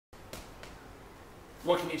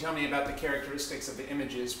What can you tell me about the characteristics of the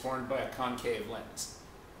images formed by a concave lens?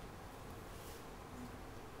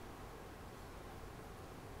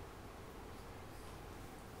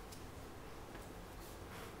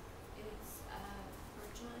 It's a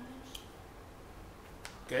virtual image.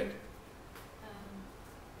 Good.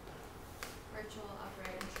 Virtual,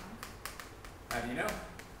 upright, and shrunk. How do you know?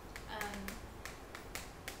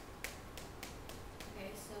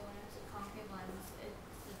 Okay, so when it's a concave lens, it's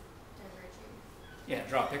diverging. Yeah,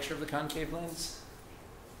 draw a picture of the concave lens.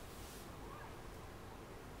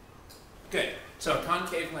 Good. So a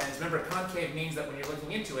concave lens, remember concave means that when you're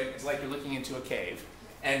looking into it, it's like you're looking into a cave.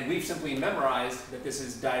 And we've simply memorized that this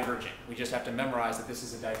is diverging. We just have to memorize that this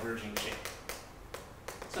is a diverging shape.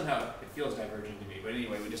 Somehow it feels diverging to me, but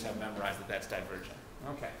anyway, we just have memorized that that's divergent.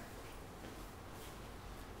 Okay.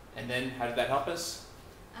 And then how did that help us?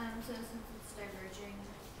 So since it's diverging,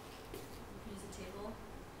 we can use a table.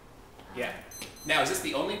 Yeah. Now, is this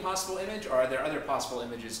the only possible image, or are there other possible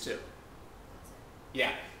images too? That's it.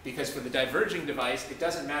 Yeah, because for the diverging device, it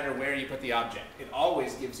doesn't matter where you put the object. It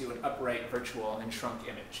always gives you an upright, virtual, and shrunk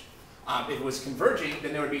image. If it was converging,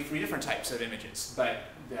 then there would be 3 different types of images, but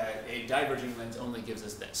a diverging lens only gives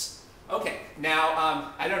us this. Okay,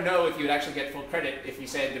 now I don't know if you would actually get full credit if you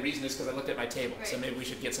said the reason is because I looked at my table, so maybe we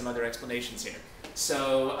should get some other explanations here.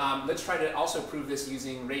 So let's try to also prove this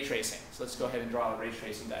using ray tracing. So let's go ahead and draw a ray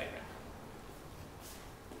tracing diagram.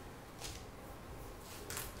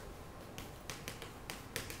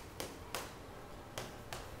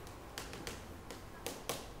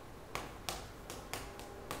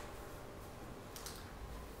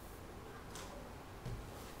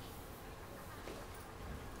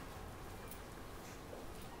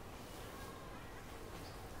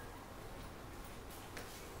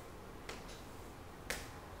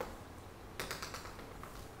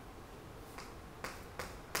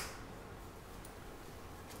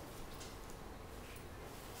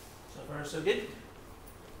 So far, so good. You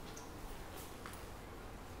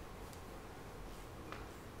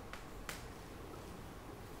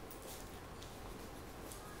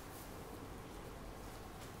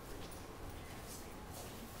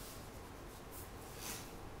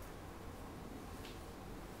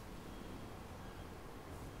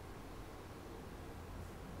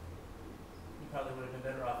probably would have been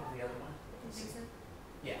better off with the other one. You think so?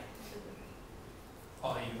 Yeah.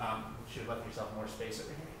 Oh, you should have left yourself more space over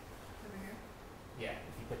here. Over here? Yeah,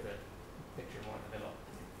 if you put the picture more in the middle.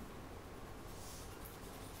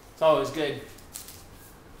 It's always good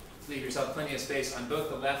to leave yourself plenty of space on both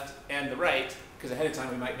the left and the right, because ahead of time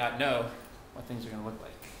we might not know what things are going to look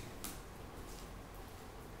like.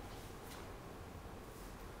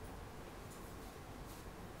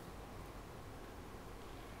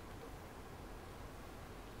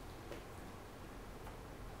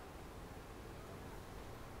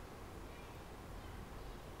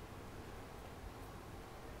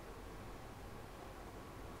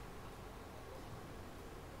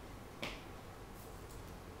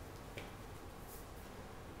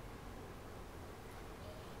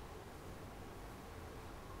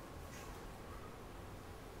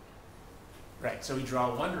 Right, so we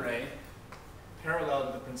draw one ray parallel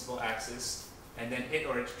to the principal axis, and then it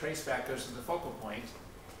or its traceback goes to the focal point.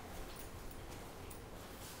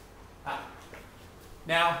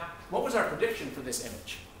 Now, what was our prediction for this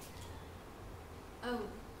image? Oh,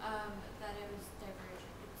 that it was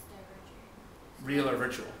divergent. It's diverging. Real or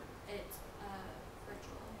virtual? It's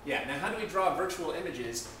virtual. Yeah, now how do we draw virtual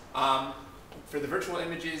images? For the virtual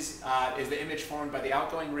images, is the image formed by the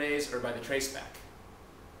outgoing rays or by the traceback?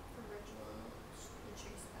 For virtual, the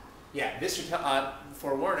traceback. Yeah, this should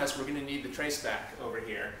forewarn us we're going to need the traceback over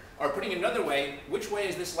here. Or putting it another way, which way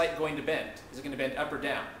is this light going to bend? Is it going to bend up or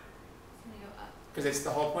down? It's going to go up. Because the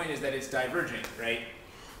whole point is that it's diverging, right?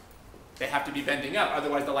 They have to be bending up,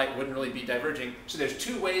 otherwise the light wouldn't really be diverging. So there's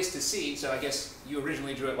 2 ways to see, so I guess you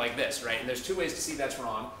originally drew it like this, right? And there's 2 ways to see that's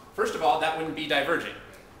wrong. First of all, that wouldn't be diverging.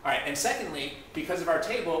 All right, and secondly, because of our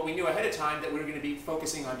table, we knew ahead of time that we were going to be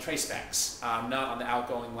focusing on tracebacks, not on the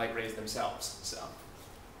outgoing light rays themselves. So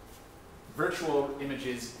virtual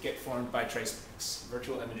images get formed by tracebacks.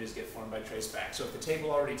 Virtual images get formed by tracebacks. So if the table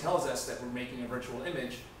already tells us that we're making a virtual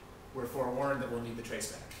image, we're forewarned that we'll need the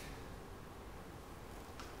traceback.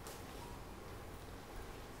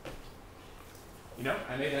 You know,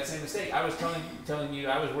 I made that same mistake. I was telling you,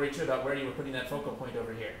 I was worried too about where you were putting that focal point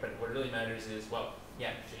over here. But what really matters is, well,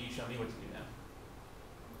 yeah, so you show me what to do now.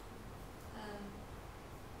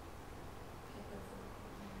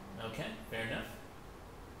 Okay, fair enough.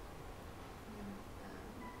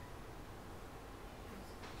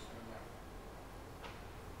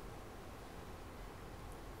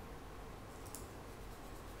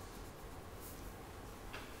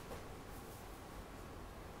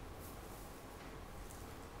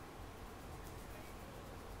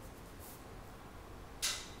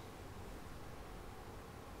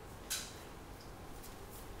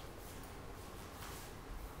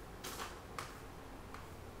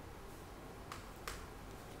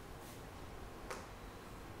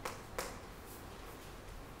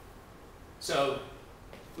 So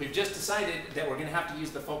we've just decided that we're going to have to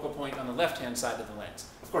use the focal point on the left-hand side of the lens.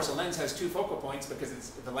 Of course, a lens has two focal points because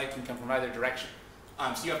the light can come from either direction.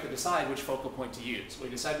 So you have to decide which focal point to use. We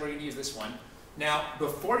decided we're going to use this one. Now,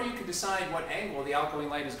 before you can decide what angle the outgoing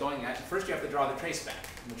light is going at, first you have to draw the trace back.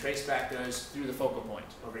 And the trace back goes through the focal point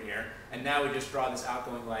over here. And now we just draw this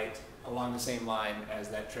outgoing light along the same line as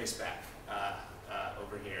that trace back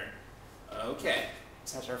over here. Okay,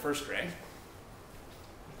 so that's our first ray.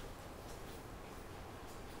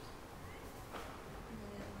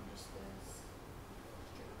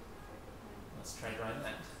 Let's try drawing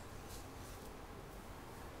that.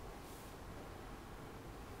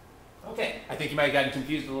 Okay, I think you might have gotten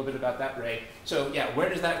confused a little bit about that ray. So yeah, where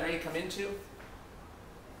does that ray come into?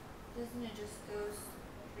 Doesn't it just go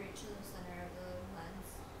straight to the center of the lens?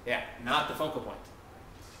 Yeah, not the focal point.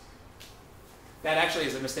 That actually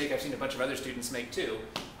is a mistake I've seen a bunch of other students make too.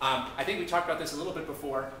 I think we talked about this a little bit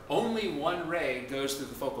before. Only one ray goes through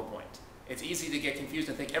the focal point. It's easy to get confused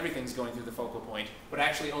and think everything's going through the focal point, but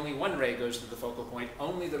actually only one ray goes through the focal point.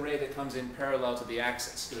 Only the ray that comes in parallel to the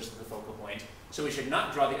axis goes through the focal point. So we should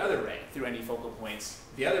not draw the other ray through any focal points.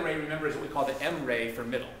 The other ray, remember, is what we call the M ray for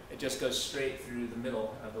middle. It just goes straight through the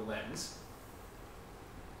middle of the lens.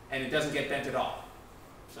 And it doesn't get bent at all.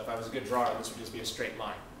 So if I was a good drawer, this would just be a straight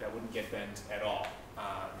line. That wouldn't get bent at all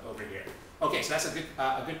over here. Okay, so that's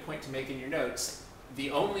a good point to make in your notes. The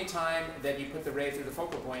only time that you put the ray through the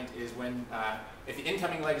focal point is when, if the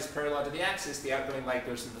incoming light is parallel to the axis, the outgoing light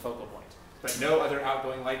goes through the focal point. But no other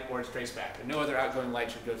outgoing light or its trace back. And no other outgoing light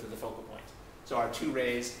should go through the focal point. So our two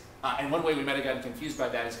rays, and one way we might have gotten confused by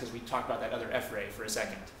that is because we talked about that other F ray for a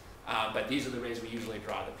second. But these are the rays we usually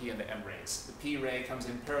draw, the P and the M rays. The P ray comes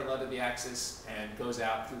in parallel to the axis and goes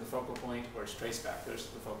out through the focal point, or its trace back goes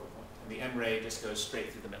to the focal point. And the M ray just goes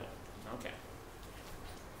straight through the middle. Okay.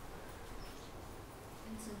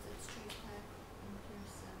 And since its trace back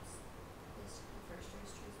intercepts this, the first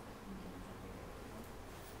ray's trace back and the image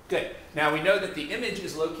of the ray. Good. Now we know that the image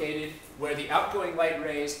is located where the outgoing light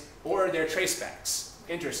rays or their trace backs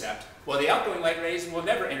intercept. Well, the outgoing light rays will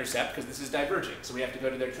never intercept because this is diverging. So we have to go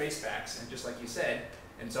to their trace backs. And just like you said,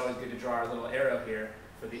 and it's always good to draw our little arrow here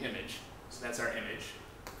for the image. So that's our image.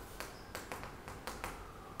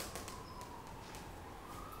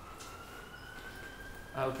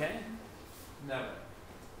 Okay. No.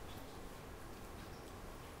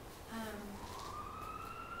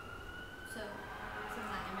 So from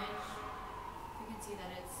that image, we can see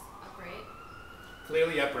that it's upright.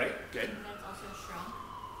 Clearly upright. Good. And it's also shrunk.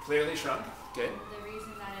 Clearly shrunk. Good. The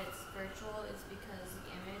reason that it's virtual is because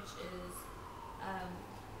the image is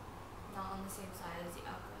not on the same side as the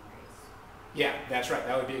outgoing rays. Yeah, that's right.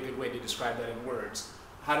 That would be a good way to describe that in words.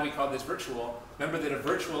 How do we call this virtual? Remember that a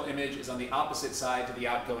virtual image is on the opposite side to the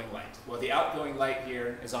outgoing light. Well, the outgoing light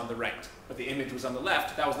here is on the right, but the image was on the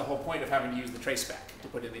left. That was the whole point of having to use the traceback to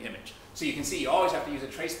put in the image. So you can see you always have to use a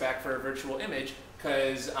traceback for a virtual image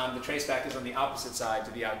because the traceback is on the opposite side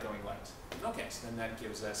to the outgoing light. Okay, so then that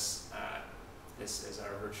gives us this as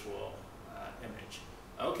our virtual image.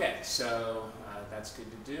 Okay, so that's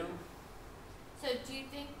good to do. So do you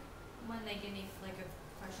think when they give me like a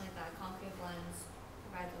question like that, concave lens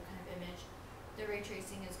provides what kind of image, the ray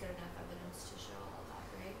tracing is good enough evidence to show all that,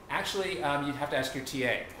 right? Actually, you'd have to ask your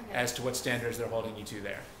TA as to what standards they're holding you to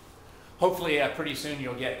there. Hopefully, pretty soon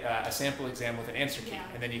you'll get a sample exam with an answer key,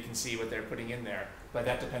 and then you can see what they're putting in there. But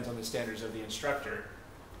that depends on the standards of the instructor.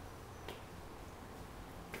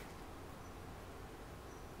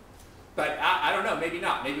 But I don't know, maybe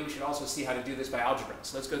not. Maybe we should also see how to do this by algebra.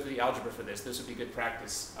 So let's go through the algebra for this. This would be good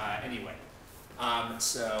practice anyway.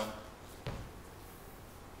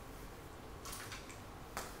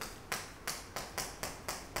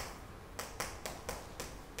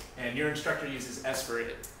 And your instructor uses S for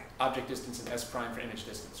object distance and S prime for image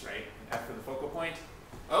distance, right? And F for the focal point.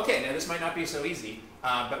 Okay, now this might not be so easy,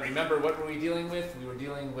 but remember what were we dealing with? We were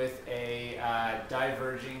dealing with a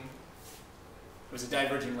diverging, it was a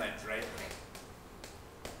diverging lens, right?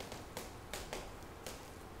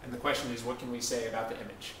 And the question is, what can we say about the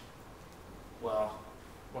image? Well,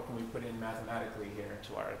 what can we put in mathematically here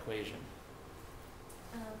to our equation?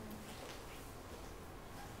 The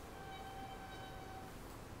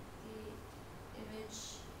image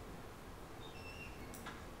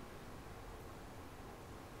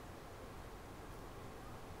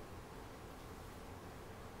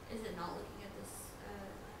is it not looking at this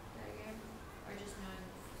diagram, or just knowing?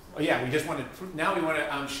 Oh yeah, we just want to, now we want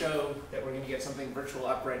to show that we're going to get something virtual,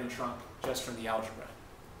 upright, and shrunk just from the algebra.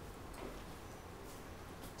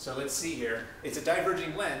 So let's see here. It's a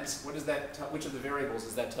diverging lens. What does that which of the variables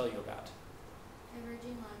does that tell you about?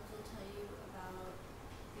 Diverging lens will tell you about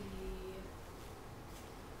the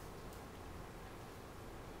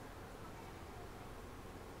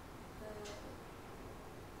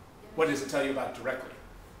What does it tell you about directly?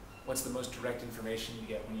 What's the most direct information you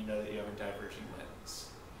get when you know that you have a diverging lens?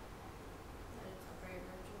 That it's upright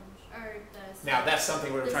virtual, or the Now that's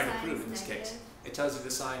something we're the trying to sign's prove in this negative. case. It tells you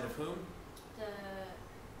the sign of whom? The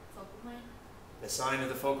focal point. The sign of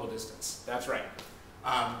the focal distance. That's right.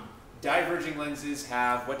 Diverging lenses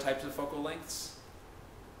have what types of focal lengths?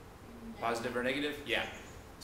 Positive or negative? Yeah.